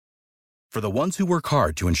For the ones who work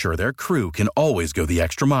hard to ensure their crew can always go the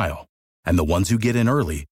extra mile, and the ones who get in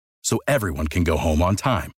early so everyone can go home on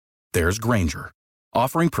time, there's Grainger,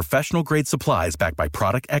 offering professional-grade supplies backed by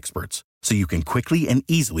product experts so you can quickly and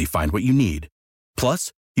easily find what you need.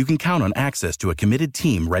 Plus, you can count on access to a committed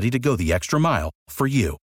team ready to go the extra mile for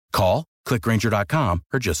you. Call, click Grainger.com,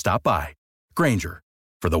 or just stop by. Grainger,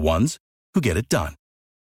 for the ones who get it done.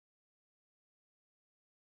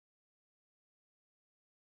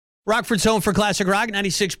 Rockford's home for Classic Rock,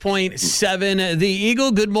 96.7 The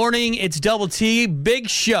Eagle. Good morning. It's Double T. Big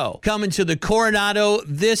show coming to the Coronado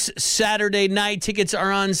this Saturday night. Tickets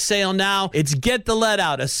are on sale now. It's Get the Let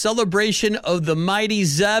Out, a celebration of the mighty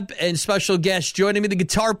Zepp, and special guest joining me, the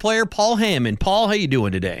guitar player, Paul Hammond. Paul, how you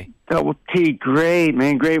doing today? Double T, great,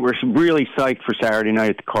 man, great. We're really psyched for Saturday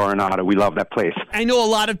night at the Coronado. We love that place. I know a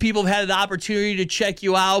lot of people have had the opportunity to check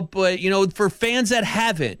you out, but, you know, for fans that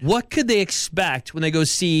haven't, what could they expect when they go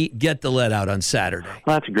see Get the Let Out on Saturday?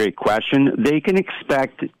 Well, that's a great question. They can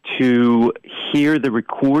expect to hear the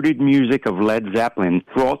recorded music of Led Zeppelin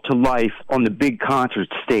brought to life on the big concert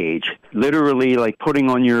stage. Literally, like putting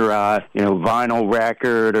on your, vinyl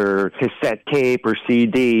record or cassette tape or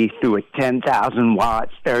CD through a 10,000-watt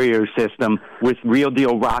stereo system with real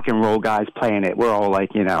deal rock and roll guys playing it. We're all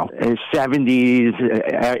like, 70s,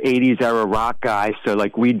 80s era rock guys. So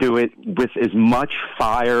like we do it with as much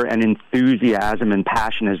fire and enthusiasm and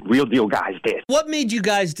passion as real deal guys did. What made you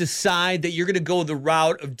guys decide that you're going to go the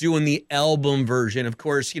route of doing the album version? Of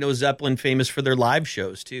course, Zeppelin famous for their live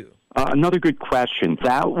shows too. Another good question.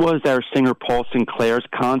 That was our singer Paul Sinclair's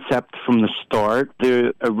concept from the start.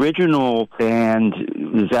 The original band,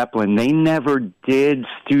 Zeppelin, they never did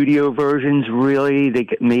studio versions, really. They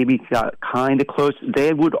maybe got kind of close.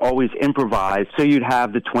 They would always improvise, so you'd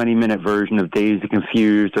have the 20-minute version of Dazed and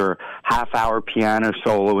Confused or half-hour piano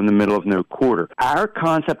solo in the middle of no quarter. Our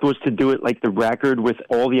concept was to do it like the record with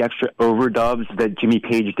all the extra overdubs that Jimmy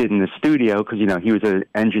Page did in the studio, because, he was an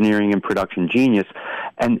engineering and production genius,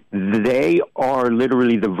 and they are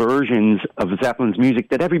literally the versions of Zeppelin's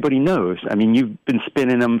music that everybody knows. I mean, you've been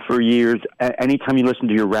spinning them for years. Anytime you listen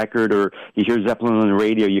to your record or you hear Zeppelin on the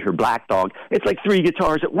radio, you hear Black Dog, it's like three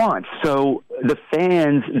guitars at once. So the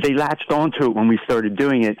fans, they latched onto it when we started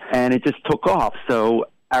doing it, and it just took off. So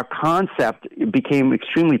our concept became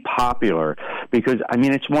extremely popular because,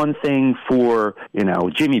 it's one thing for,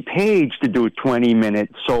 Jimmy Page to do a 20-minute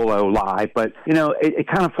solo live, but, it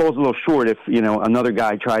kind of falls a little short if, another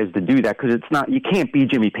guy tries to do that because you can't be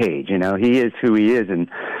Jimmy Page, he is who he is. And,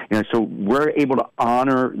 so we're able to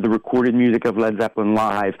honor the recorded music of Led Zeppelin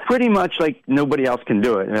live pretty much like nobody else can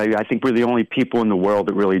do it. I think we're the only people in the world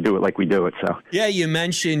that really do it like we do it, so. Yeah, you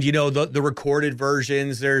mentioned, the recorded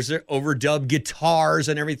versions, there's overdubbed guitars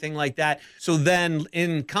and everything like that. So then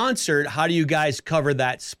in concert, how do you guys cover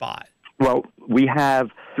that spot? Well, we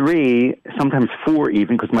have 3, sometimes 4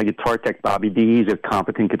 even, because my guitar tech, Bobby D, is a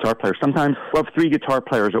competent guitar player. Sometimes we'll have 3 guitar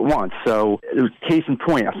players at once. So, case in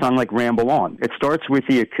point, a song like Ramble On. It starts with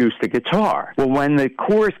the acoustic guitar. Well, when the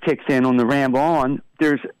chorus kicks in on the Ramble On,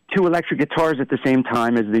 there's 2 electric guitars at the same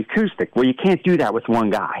time as the acoustic. Well, you can't do that with one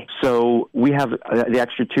guy. So we have the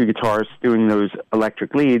extra 2 guitars doing those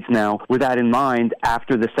electric leads. Now, with that in mind,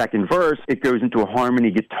 after the second verse, it goes into a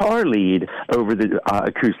harmony guitar lead over the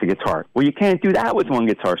acoustic guitar. Well, you can't do that with one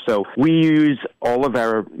guitar. So we use all of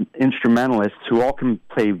our instrumentalists who all can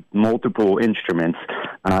play multiple instruments.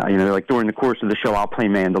 Like during the course of the show, I'll play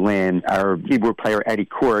mandolin. Our keyboard player, Eddie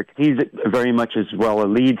Cork, he's very much as well a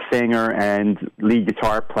lead singer and lead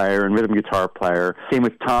guitar player and rhythm guitar player. Same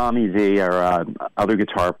with Tommy Z, our other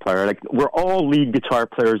guitar player. Like, we're all lead guitar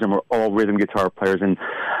players and we're all rhythm guitar players. And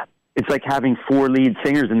it's like having 4 lead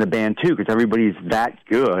singers in the band, too, because everybody's that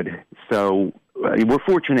good. So we're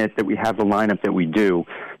fortunate that we have the lineup that we do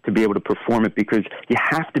to be able to perform it, because you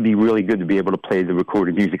have to be really good to be able to play the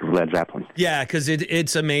recorded music of Led Zeppelin. Yeah, because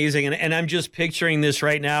it's amazing. And I'm just picturing this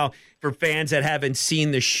right now for fans that haven't seen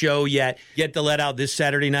the show yet. Get the Let Out this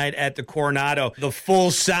Saturday night at the Coronado. The full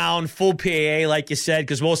sound, full PA, like you said,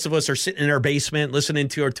 because most of us are sitting in our basement listening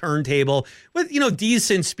to our turntable with,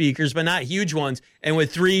 decent speakers, but not huge ones. And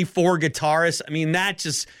with 3, 4 guitarists, that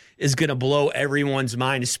just is going to blow everyone's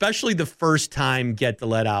mind, especially the first time Get the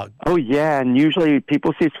Let Out. Oh, yeah, and usually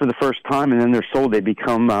people see it for the first time, and then they're sold. They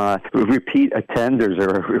become repeat attenders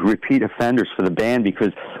or repeat offenders for the band,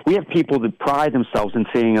 because we have people that pride themselves in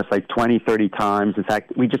seeing us like 20, 30 times. In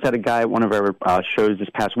fact, we just had a guy at one of our shows this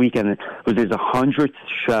past weekend. It was his 100th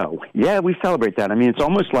show. Yeah, we celebrate that. It's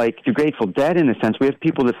almost like the Grateful Dead in a sense. We have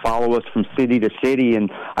people that follow us from city to city,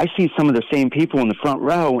 and I see some of the same people in the front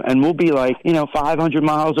row, and we'll be like, 500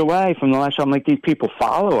 miles away from the last show. I'm like, these people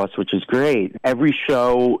follow us, which is great. Every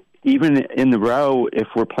show even in the row, if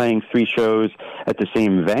we're playing 3 shows at the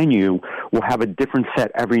same venue, we'll have a different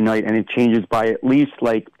set every night, and it changes by at least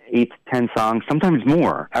like 8 to 10 songs, sometimes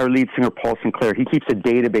more. Our lead singer, Paul Sinclair, he keeps a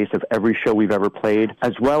database of every show we've ever played,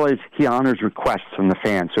 as well as he honors requests from the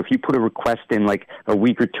fans. So if you put a request in like a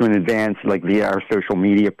week or 2 in advance, like via our social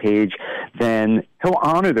media page, then he'll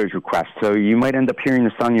honor those requests. So you might end up hearing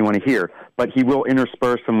the song you want to hear, but he will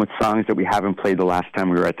intersperse them with songs that we haven't played the last time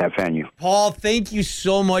we were at that venue. Paul, thank you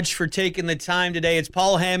so much for taking the time today. It's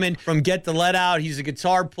Paul Hammond from Get the Let Out. He's a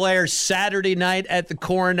guitar player Saturday night at the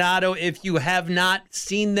Coronado. If you have not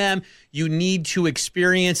seen them, you need to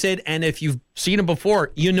experience it. And if you've seen them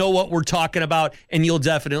before, you know what we're talking about, and you'll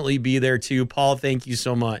definitely be there too. Paul, thank you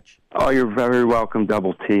so much. Oh, you're very welcome,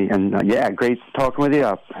 Double T. And yeah, great talking with you.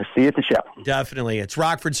 I'll see you at the show. Definitely. It's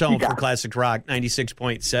Rockford's home for Classic Rock,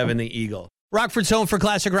 96.7 The Eagle. Rockford's home for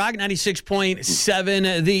Classic Rock,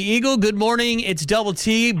 96.7 The Eagle. Good morning. It's Double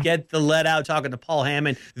T. Get the Let Out, talking to Paul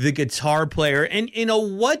Hammond, the guitar player. And,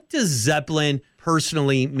 what does Zeppelin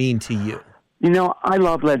personally mean to you? I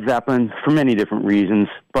love Led Zeppelin for many different reasons,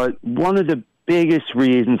 but one of the biggest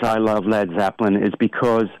reasons I love Led Zeppelin is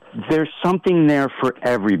because there's something there for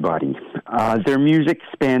everybody. Their music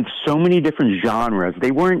spans so many different genres.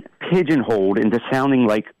 They weren't pigeonholed into sounding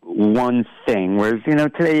like one thing. Whereas,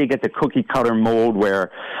 today you get the cookie cutter mold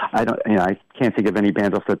where I can't think of any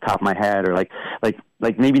bands off the top of my head, or like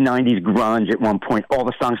maybe 90s grunge at one point. All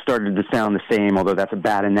the songs started to sound the same, although that's a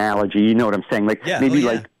bad analogy. You know what I'm saying?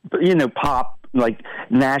 Pop, like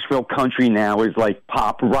Nashville country now is like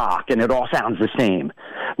pop rock, and it all sounds the same.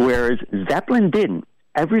 Whereas Zeppelin didn't.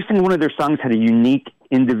 Every single one of their songs had a unique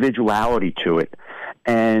individuality to it.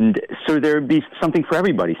 And so there'd be something for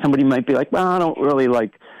everybody. Somebody might be like, well, I don't really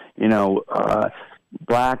like,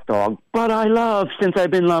 Black Dog, but I love Since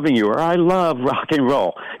I've Been Loving You, or I love rock and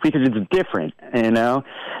roll, because it's different,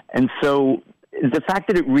 And so the fact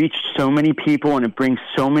that it reached so many people and it brings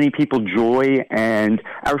so many people joy, and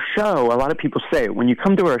our show, a lot of people say, when you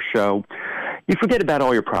come to our show, you forget about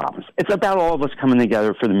all your problems. It's about all of us coming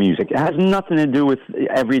together for the music. It has nothing to do with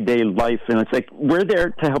everyday life, and it's like we're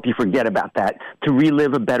there to help you forget about that, to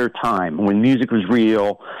relive a better time when music was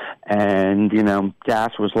real and,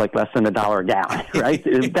 gas was like less than $1 a gallon, right?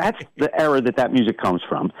 That's the era that music comes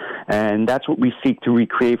from, and that's what we seek to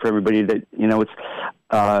recreate for everybody, that,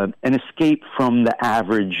 it's an escape from the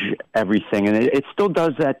average everything. And it still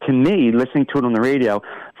does that to me, listening to it on the radio.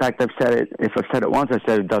 In fact, I've said it, if I've said it once, I've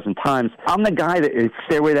said it a dozen times. I'm the guy that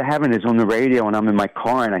Stairway to Heaven is on the radio and I'm in my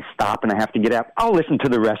car and I stop and I have to get out. I'll listen to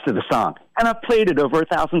the rest of the song. And I've played it over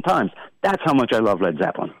 1,000 times. That's how much I love Led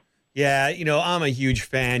Zeppelin. Yeah, I'm a huge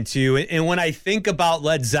fan too. And when I think about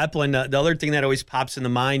Led Zeppelin, the other thing that always pops in the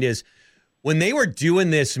mind is when they were doing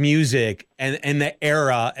this music and the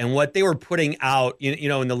era and what they were putting out,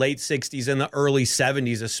 in the late 60s and the early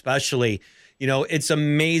 70s especially, it's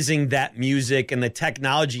amazing that music and the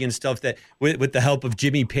technology and stuff that with the help of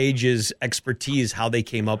Jimmy Page's expertise, how they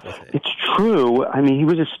came up with it. It's true. I mean, he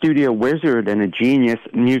was a studio wizard and a genius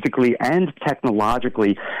musically and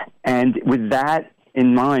technologically. And with that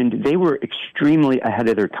in mind, they were extremely ahead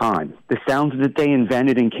of their time. The sounds that they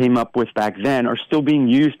invented and came up with back then are still being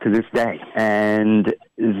used to this day. And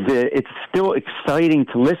it's still exciting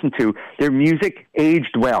to listen to. Their music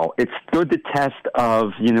aged well. It stood the test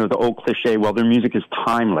of, the old cliche, well, their music is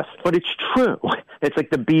timeless. But it's true. It's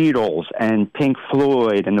like the Beatles and Pink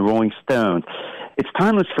Floyd and the Rolling Stones. It's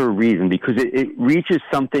timeless for a reason, because it reaches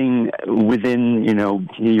something within,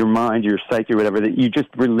 your mind, your psyche, or whatever, that you just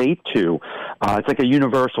relate to. It's like a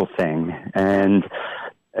universal thing. And,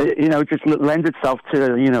 it just lends itself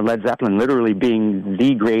to, Led Zeppelin literally being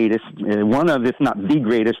the greatest, one of, if not the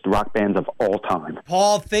greatest rock bands of all time.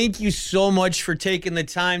 Paul, thank you so much for taking the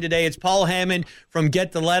time today. It's Paul Hammond from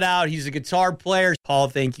Get the Let Out. He's a guitar player. Paul,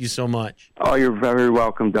 thank you so much. Oh, you're very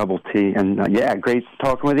welcome, Double T. And great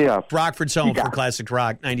talking with you. Rockford's home for Classic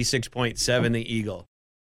Rock, 96.7 The Eagle.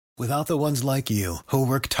 Without the ones like you, who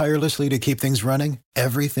work tirelessly to keep things running,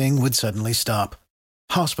 everything would suddenly stop.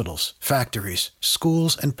 Hospitals, factories,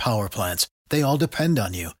 schools, and power plants, they all depend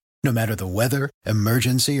on you. No matter the weather,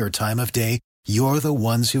 emergency, or time of day, you're the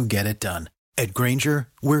ones who get it done. At Grainger,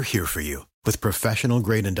 we're here for you with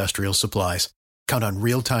professional-grade industrial supplies. Count on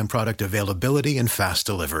real-time product availability and fast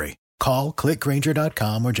delivery. Call, click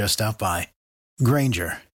Grainger.com, or just stop by.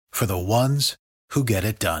 Grainger, for the ones who get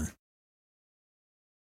it done.